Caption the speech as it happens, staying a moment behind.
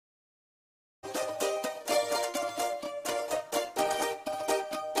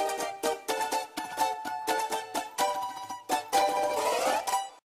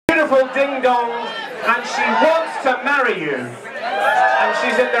beautiful ding-dong, and she wants to marry you. And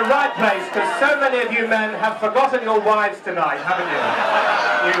she's in the right place, because so many of you men have forgotten your wives tonight, haven't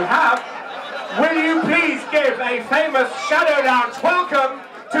you? You have. Will you please give a famous shadow dance welcome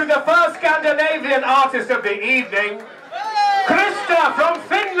to the first Scandinavian artist of the evening, Krista from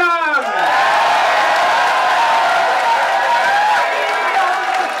Finland!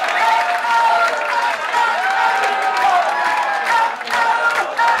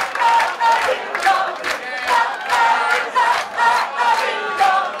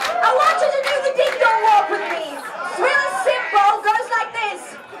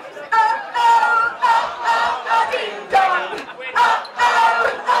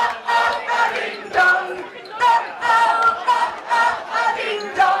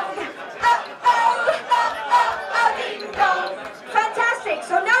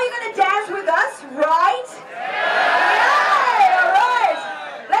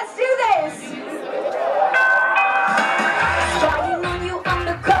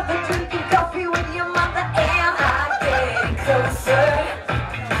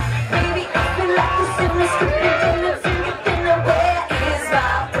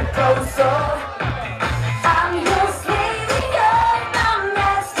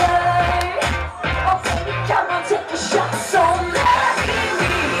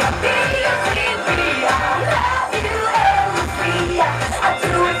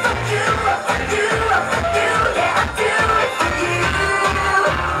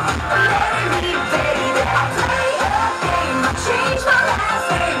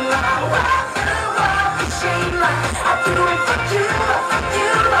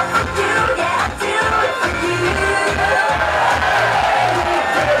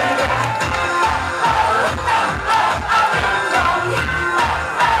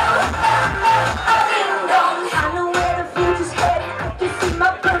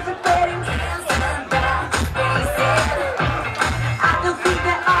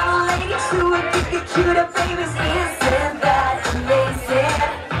 To the famous